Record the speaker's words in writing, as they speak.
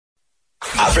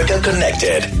Africa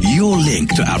Connected, your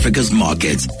link to Africa's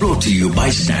markets. Brought to you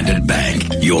by Standard Bank,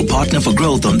 your partner for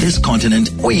growth on this continent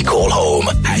we call home.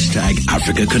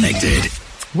 #Africa Connected.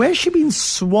 Where's she been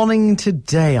swanning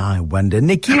today, I wonder?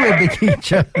 Nikiwa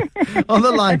Bikicha on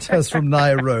the line to us from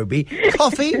Nairobi.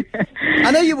 Coffee?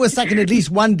 I know you were stuck in at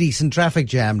least one decent traffic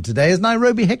jam today. Is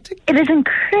Nairobi hectic? It is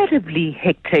incredibly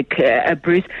hectic,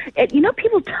 Bruce.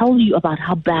 People tell you about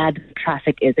how bad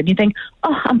traffic is, and you think,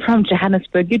 oh, I'm from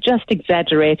Johannesburg, you're just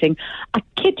exaggerating. I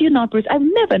kid you not, Bruce, I've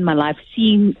never in my life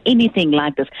seen anything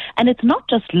like this. And it's not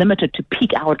just limited to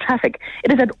peak hour traffic.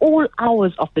 It is at all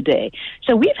hours of the day.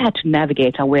 So we've had to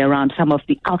navigate our way around some of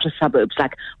the outer suburbs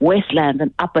like Westlands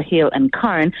and Upper Hill and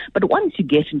Karen. But once you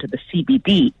get into the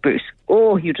CBD, Bruce,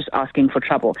 you're just asking for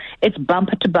trouble. It's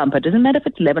bumper to bumper. It doesn't matter if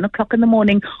it's 11 o'clock in the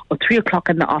morning or 3 o'clock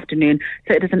in the afternoon.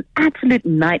 So it is an absolute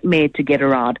nightmare to get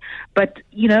around. But,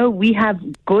 we have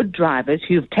good drivers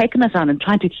who've taken us on and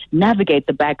trying to navigate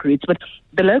the back routes. But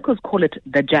the locals call it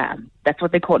the jam. That's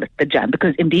what they call it, the jam,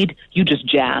 because indeed you just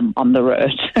jam on the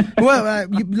road. Well,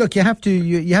 look, you have to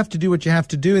do what you have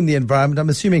to do in the environment. I'm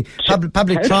assuming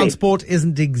public transport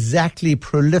isn't exactly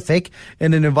prolific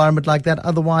in an environment like that.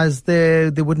 Otherwise,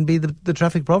 there wouldn't be the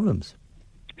traffic problems.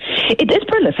 It is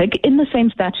prolific in the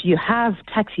sense that you have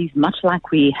taxis much like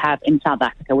we have in South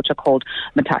Africa, which are called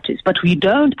matatus, but we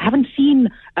haven't seen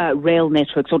rail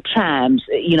networks or trams,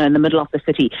 in the middle of the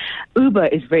city. Uber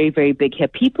is very, very big here.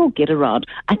 People get around.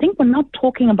 I think we're not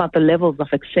talking about the levels of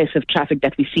excessive traffic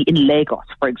that we see in Lagos,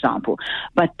 for example,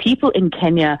 but people in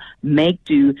Kenya make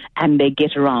do and they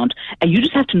get around. And you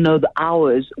just have to know the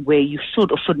hours where you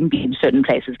should or shouldn't be in certain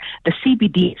places. The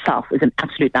CBD itself is an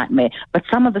absolute nightmare, but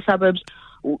some of the suburbs,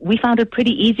 we found it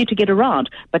pretty easy to get around,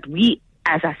 but we,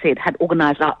 as I said, had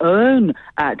organized our own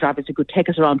drivers who could take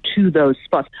us around to those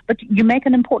spots. But you make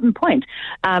an important point.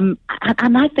 And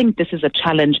I think this is a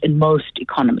challenge in most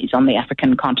economies on the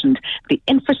African continent. The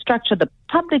infrastructure, the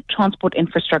public transport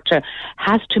infrastructure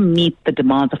has to meet the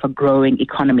demands of a growing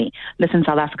economy. Listen,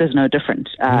 South Africa is no different,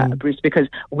 Bruce, because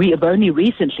we have only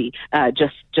recently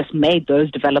just made those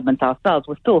developments ourselves.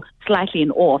 We're still slightly in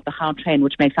awe of the Gautrain,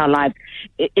 which makes our lives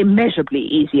immeasurably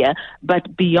easier.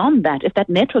 But beyond that, if that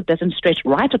network doesn't stretch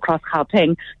right across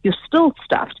Gauteng, you're still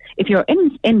stuffed. If you're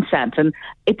in Sandton,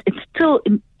 it's still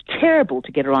terrible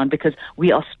to get around because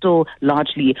we are still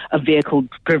largely a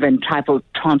vehicle-driven type of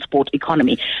transport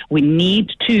economy. We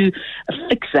need to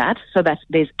fix that so that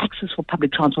there's access for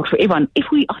public transport for everyone. If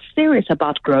we are serious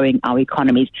about growing our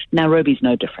economies, Nairobi's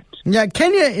no different. Yeah,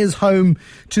 Kenya is home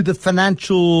to the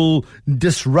financial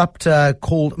disruptor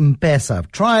called M-Pesa.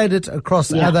 I've tried it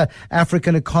across other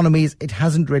African economies. It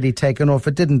hasn't really taken off.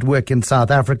 It didn't work in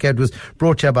South Africa. It was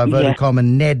brought here by Vodacom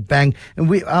and Nedbank.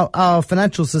 And our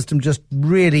financial system just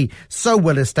really so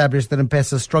well established that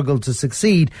M-Pesa struggled to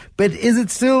succeed. But is it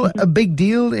still a big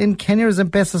deal in Kenya? Is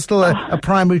M-Pesa still a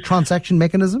primary transaction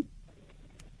mechanism?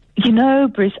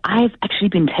 Bruce, I've actually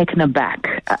been taken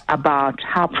aback about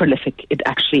how prolific it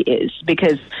actually is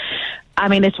because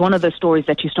it's one of the stories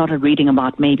that you started reading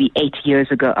about maybe 8 years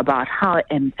ago about how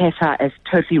M-Pesa has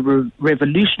totally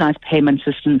revolutionized payment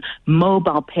system,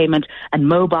 mobile payment, and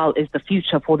mobile is the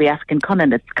future for the African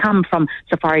continent. It's come from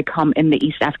Safaricom in the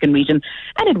East African region,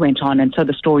 and it went on, and so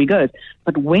the story goes.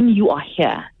 But when you are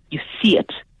here, you see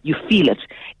it, you feel it.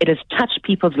 It has touched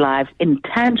people's lives in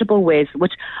tangible ways,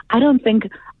 which I don't think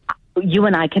you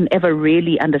and I can ever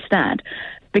really understand.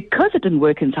 Because it didn't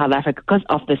work in South Africa, because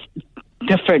of this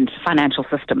different financial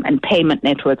system and payment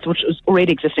networks, which is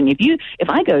already existing. If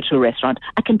I go to a restaurant,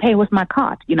 I can pay with my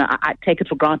card. I take it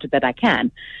for granted that I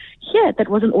can. Here, that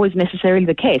wasn't always necessarily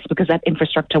the case because that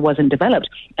infrastructure wasn't developed.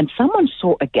 And someone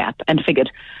saw a gap and figured,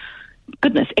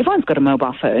 goodness, everyone's got a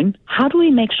mobile phone. How do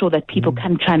we make sure that people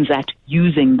can transact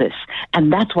using this?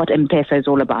 And that's what M-Pesa is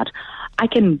all about. I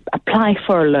can apply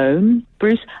for a loan,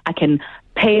 Bruce. I can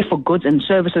pay for goods and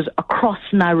services across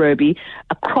Nairobi,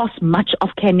 across much of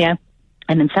Kenya,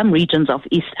 and in some regions of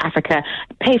East Africa,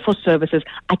 pay for services.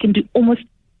 I can do almost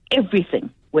everything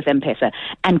with M-Pesa.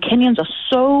 And Kenyans are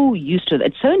so used to it.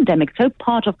 It's so endemic, so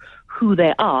part of who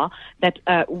they are, that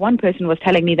one person was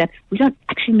telling me that we don't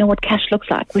actually know what cash looks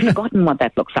like. We've forgotten what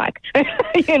that looks like,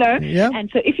 Yeah. And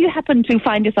so if you happen to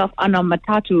find yourself on a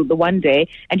matatu the one day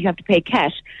and you have to pay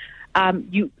cash,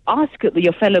 you ask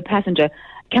your fellow passenger,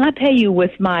 can I pay you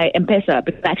with my M-Pesa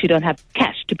because I actually don't have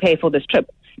cash to pay for this trip?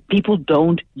 People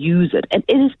don't use it. And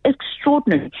it is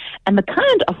extraordinary. And the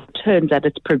kind of returns that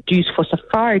it's produced for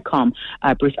Safaricom,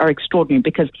 Bruce, are extraordinary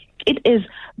because it is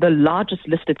the largest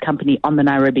listed company on the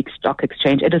Nairobi Stock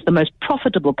Exchange. It is the most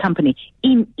profitable company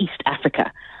in East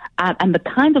Africa. And the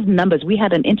kind of numbers, we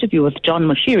had an interview with John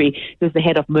Moshiri, who's the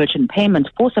head of merchant payments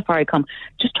for Safaricom,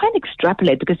 just trying to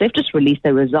extrapolate because they've just released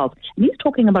their results. And he's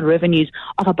talking about revenues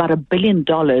of about $1 billion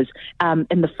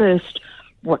in the first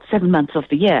 7 months of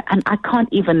the year, and I can't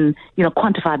even,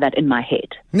 quantify that in my head.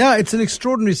 No, it's an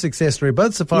extraordinary success story,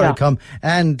 both Safaricom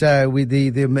and with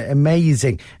the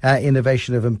amazing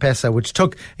innovation of M-Pesa, which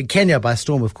took Kenya by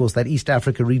storm. Of course, that East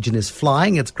Africa region is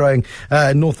flying. It's growing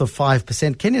north of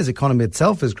 5%. Kenya's economy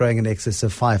itself is growing in excess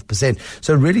of 5%.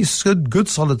 So really good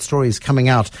solid stories coming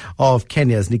out of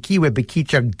Kenya as Nikiwe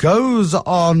Bikicha goes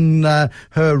on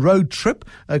her road trip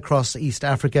across East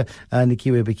Africa.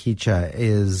 Nikiwe Bikicha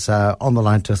is on the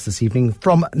line to us this evening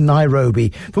from Nairobi.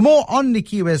 For more on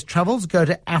Nikiwe's travels, go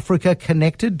to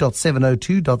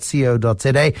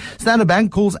africaconnected.702.co.za. Standard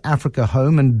Bank calls Africa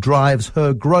home and drives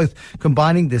her growth,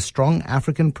 combining their strong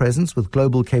African presence with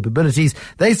global capabilities.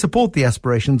 They support the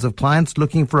aspirations of clients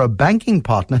looking for a banking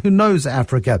partner who knows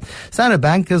Africa. Standard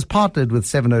Bank has partnered with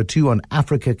 702 on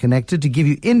Africa Connected to give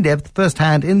you in-depth,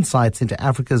 first-hand insights into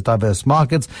Africa's diverse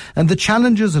markets and the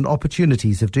challenges and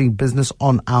opportunities of doing business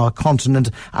on our continent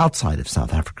outside of South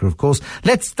Africa, of course.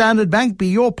 Let Standard Bank be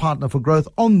your partner for growth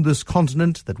on this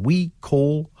continent that we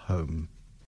call home.